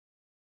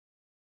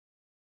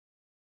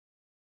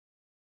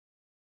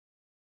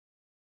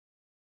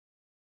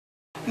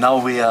Now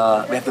we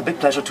have the big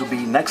pleasure to be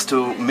next to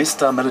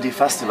Mr.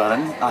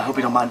 Melodifestivalen. I hope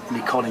you don't mind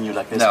me calling you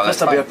like this. No,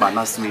 Christer Bjoerkman,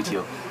 nice to meet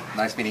you.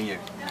 Nice meeting you.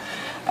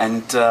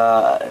 And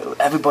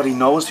everybody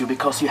knows you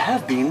because you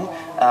have been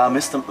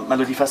Mr.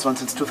 Melodifestivalen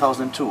since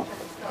 2002.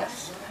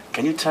 Yes.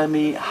 Can you tell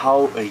me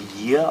how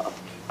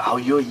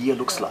your year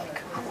looks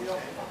like?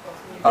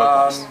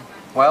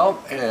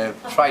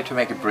 Try to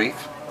make it brief.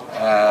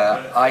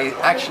 I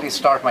actually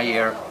start my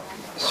year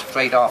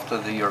straight after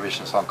the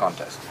Eurovision Song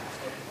Contest.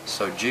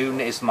 So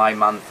June is my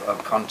month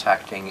of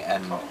contacting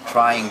and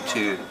trying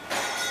to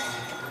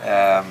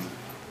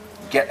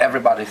get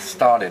everybody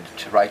started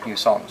to write new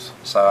songs.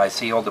 So I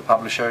see all the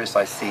publishers,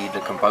 I see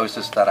the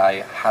composers that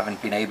I haven't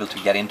been able to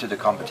get into the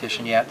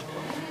competition yet,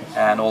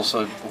 and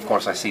also, of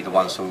course, I see the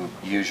ones who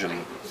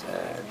usually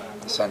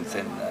send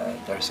in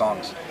their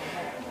songs.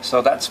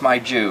 So that's my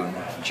June.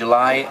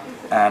 July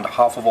and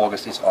half of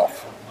August is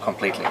off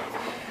completely.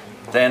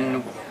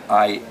 Then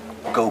I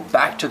go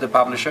back to the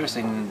publishers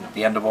in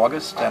the end of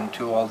August and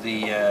to all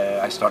the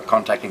I start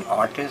contacting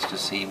artists to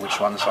see which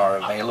ones are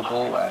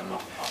available and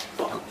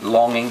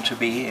longing to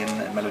be in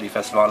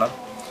Melodifestivalen.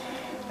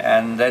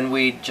 And then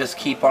we just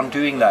keep on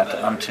doing that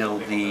until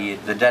the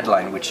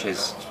deadline, which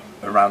is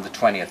around the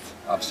 20th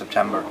of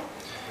September.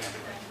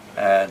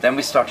 Then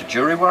we start the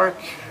jury work,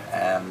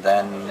 and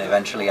then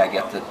eventually I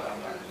get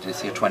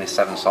this year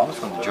 27 songs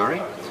from the jury.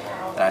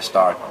 Then I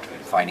start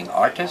finding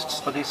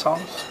artists for these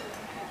songs.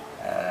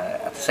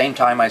 At the same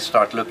time I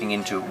start looking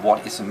into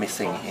what is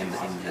missing in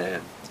the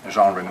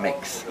genre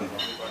mix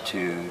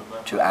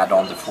to add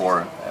on the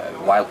 4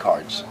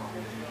 wildcards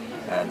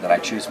that I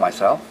choose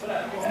myself.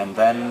 And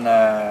then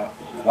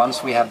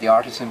once we have the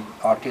artists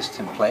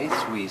in place,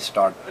 we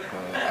start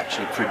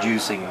actually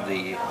producing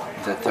the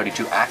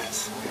 32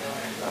 acts.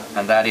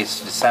 And that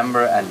is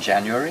December and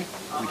January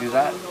we do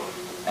that.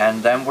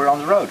 And then we're on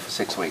the road for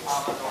 6 weeks.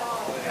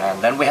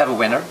 And then we have a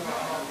winner.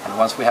 And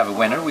once we have a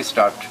winner, we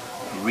start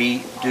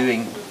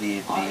redoing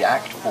the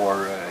act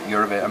for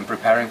Eurovision and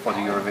preparing for the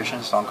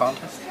Eurovision Song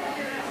Contest.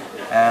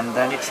 And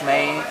then it's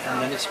May, and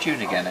then it's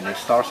June again, and it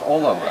starts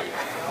all over.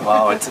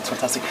 Wow, it's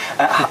fantastic.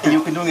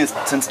 You've been doing it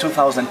since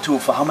 2002.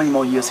 For how many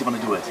more years you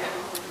want to do it?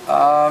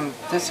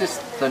 This is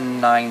the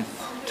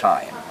 9th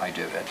time I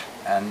do it,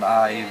 and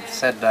I've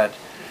said that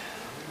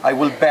I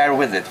will bear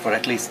with it for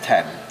at least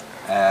 10.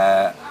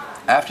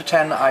 After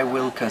 10 I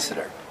will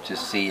consider to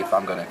see if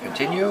I'm going to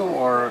continue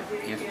or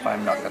if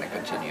I'm not going to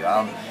continue.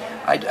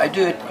 I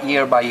do it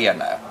year by year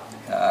now.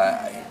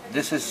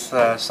 This is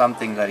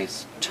something that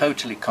is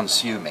totally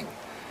consuming.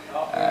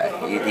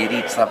 It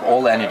eats up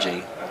all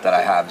energy that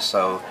I have,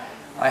 so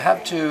I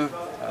have to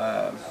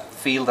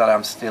feel that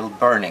I'm still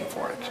burning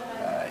for it.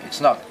 It's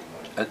not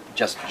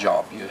just a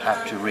job. You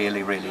have to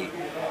really, really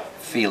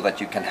feel that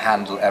you can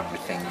handle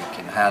everything. You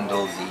can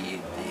handle the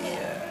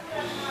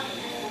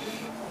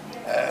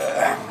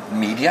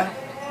media,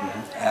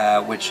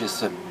 which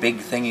is a big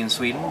thing in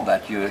Sweden,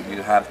 that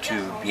you have to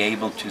be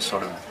able to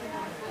sort of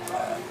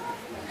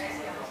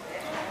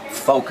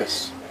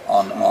focus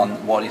on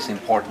what is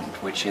important,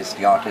 which is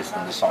the artist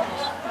and the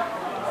songs.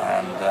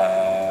 And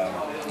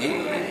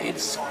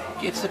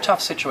it's a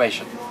tough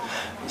situation.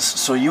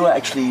 So you are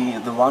actually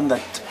the one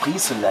that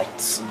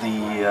pre-selects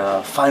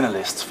the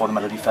finalists for the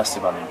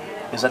Melodifestivalen.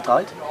 Is that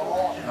right?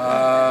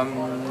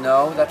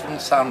 No, that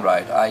didn't sound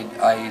right.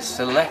 I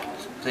select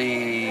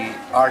the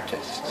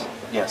artists.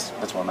 Yes,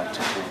 that's what I meant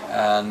to do.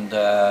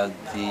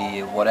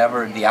 And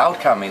whatever the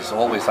outcome is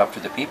always up to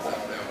the people.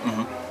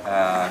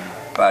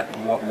 But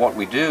what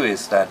we do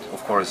is that,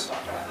 of course,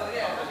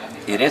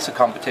 it is a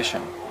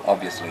competition,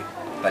 obviously,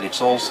 but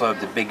it's also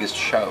the biggest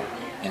show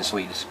in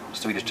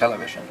Swedish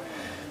television.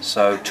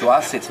 So to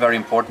us it's very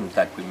important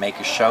that we make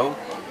a show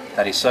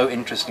that is so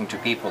interesting to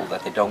people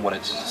that they don't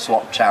want to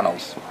swap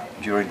channels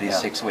during these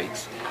 6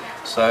 weeks.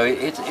 So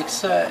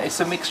it's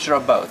a mixture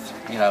of both,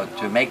 you know,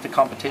 to make the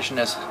competition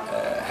as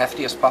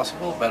hefty as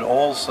possible, but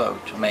also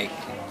to make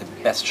the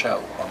best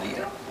show of the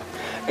year.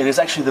 It is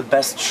actually the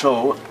best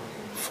show,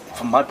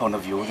 from my point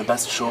of view, the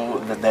best show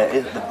that there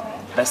is, the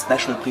best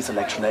national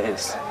pre-selection there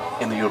is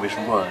in the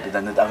Eurovision world.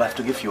 And I have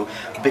to give you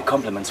big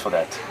compliments for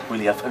that.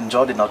 Really, I've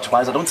enjoyed it now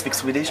twice. I don't speak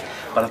Swedish,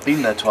 but I've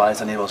been there twice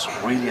and it was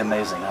really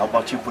amazing. How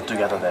about you put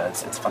together there?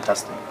 It's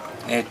fantastic.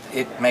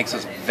 It makes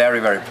us very,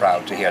 very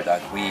proud to hear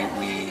that.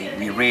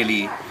 We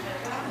really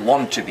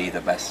want to be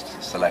the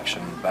best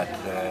selection, but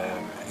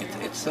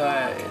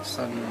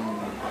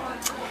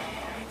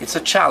it's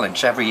a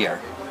challenge every year.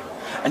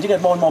 And you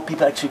get more and more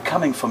people actually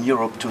coming from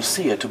Europe to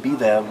see it, to be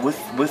there with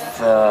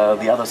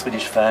the other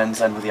Swedish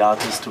fans and with the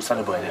artists to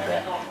celebrate it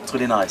there. It's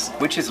really nice.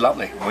 Which is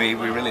lovely. We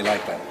really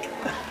like that.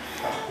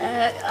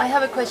 I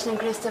have a question,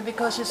 Christer,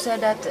 because you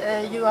said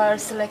that you are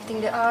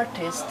selecting the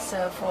artists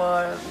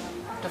for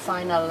the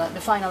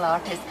final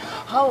artist.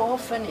 How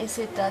often is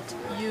it that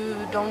you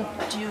don't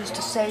use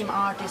the same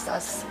artist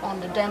as on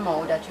the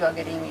demo that you are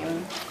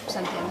getting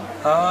sent in?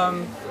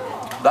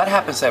 That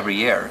happens every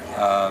year.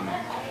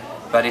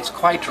 But it's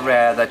quite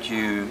rare that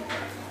you.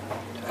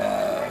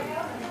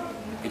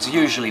 It's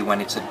usually when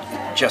it's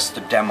just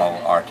a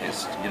demo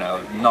artist, you know,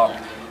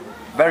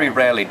 very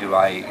rarely do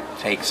I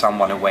take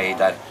someone away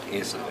that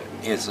is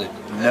a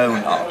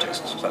known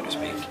artist, so to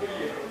speak.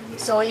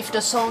 So if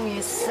the song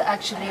is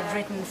actually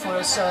written for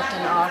a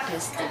certain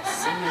artist,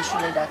 it's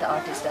usually that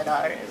artist that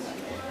are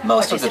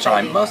Most of the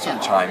time.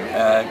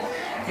 Yeah.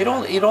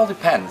 It all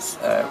depends.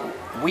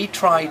 We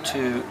try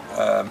to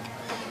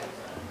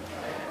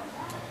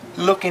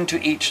look into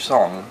each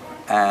song,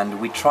 and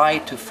we try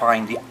to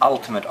find the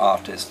ultimate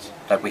artist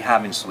that we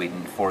have in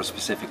Sweden for a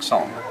specific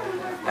song.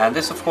 And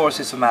this, of course,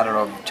 is a matter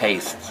of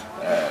taste,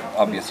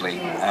 obviously.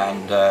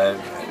 And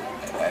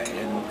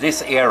in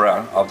this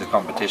era of the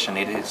competition,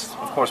 it is,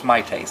 of course,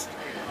 my taste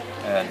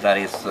that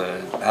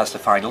has the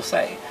final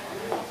say.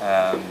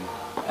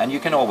 And you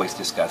can always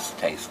discuss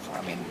taste.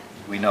 I mean,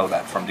 we know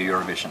that from the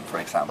Eurovision, for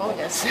example. Oh,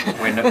 yes.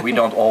 We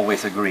don't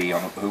always agree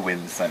on who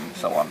wins and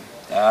so on.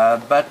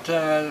 But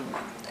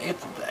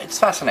it's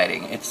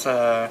fascinating. It's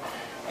a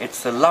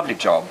lovely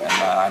job,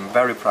 and I'm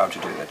very proud to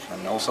do it.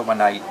 And also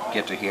when I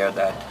get to hear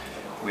that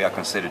we are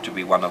considered to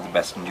be one of the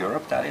best in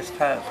Europe, that is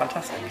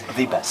fantastic.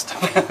 The best.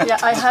 Yeah,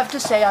 I have to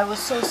say I was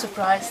so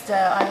surprised.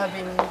 I have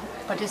been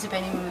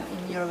participating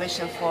in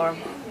Eurovision for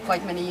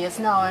quite many years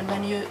now, and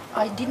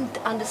I didn't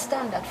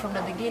understand that from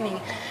the beginning.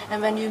 And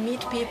when you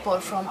meet people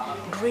from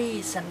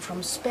Greece and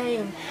from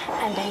Spain,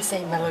 and they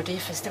say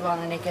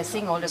Melodifestivalen, and they can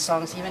sing all the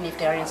songs even if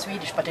they are in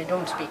Swedish, but they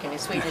don't speak any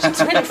Swedish.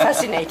 It's really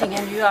fascinating,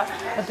 and you are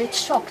a bit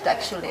shocked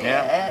actually.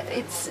 Yeah.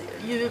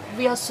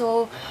 We are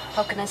so,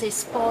 how can I say,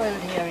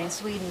 spoiled here in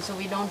Sweden, so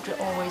we don't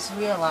always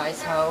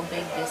realize how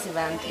big this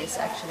event is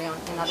actually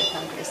in other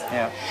countries.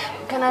 Yeah.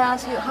 Can I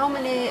ask you, how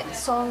many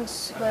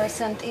songs were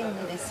sent in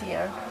this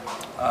year?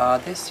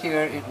 This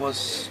year it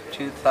was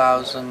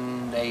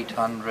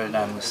 2,800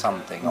 and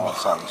something odd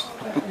songs.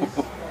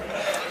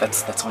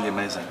 That's really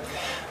amazing.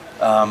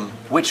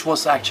 Which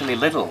was actually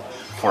little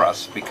for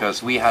us,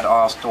 because we had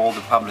asked all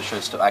the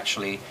publishers to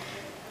actually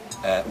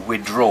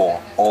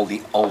withdraw all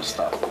the old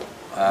stuff.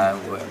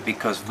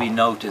 Because we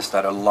noticed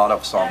that a lot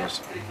of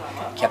songs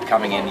kept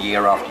coming in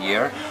year after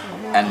year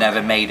and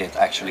never made it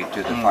actually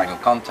to the final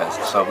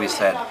contest. So we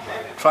said,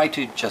 try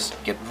to just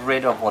get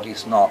rid of what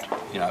is not,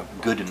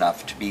 good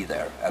enough to be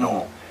there at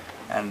all.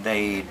 And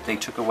they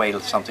took away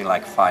something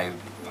like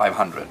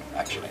 500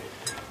 actually,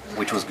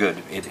 which was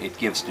good. It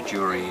gives the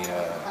jury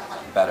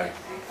better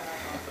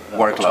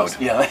workload.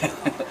 Yeah,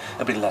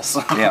 a bit less.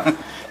 Yeah.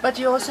 But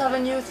you also have a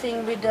new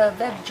thing with the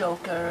web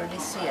joker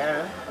this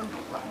year.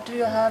 Do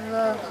you have,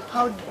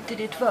 how did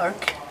it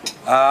work?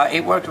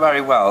 It worked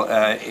very well.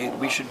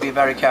 We should be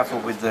very careful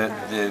with the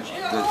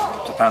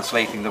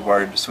translating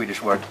the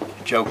Swedish word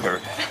joker,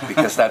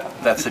 because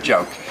that's a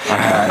joke.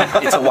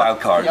 It's a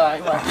wild card.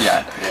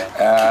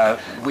 Yeah.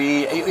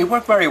 It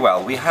worked very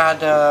well. We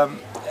had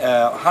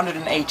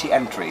 180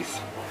 entries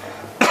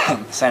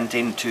sent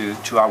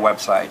into our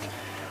website,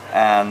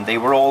 and they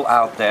were all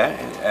out there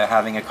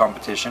having a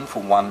competition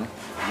for one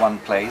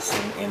place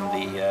in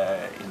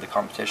the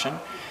competition.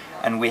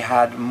 And we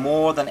had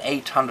more than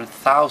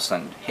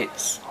 800,000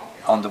 hits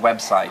on the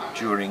website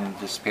during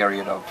this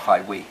period of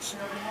 5 weeks.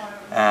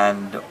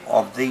 And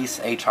of these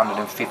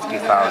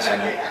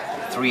 850,000,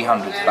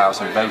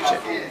 300,000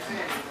 voted.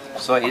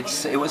 So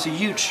it was a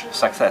huge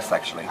success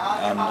actually.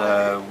 And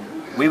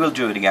we will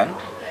do it again.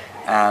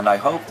 And I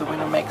hope the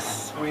winner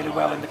makes really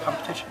well in the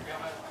competition.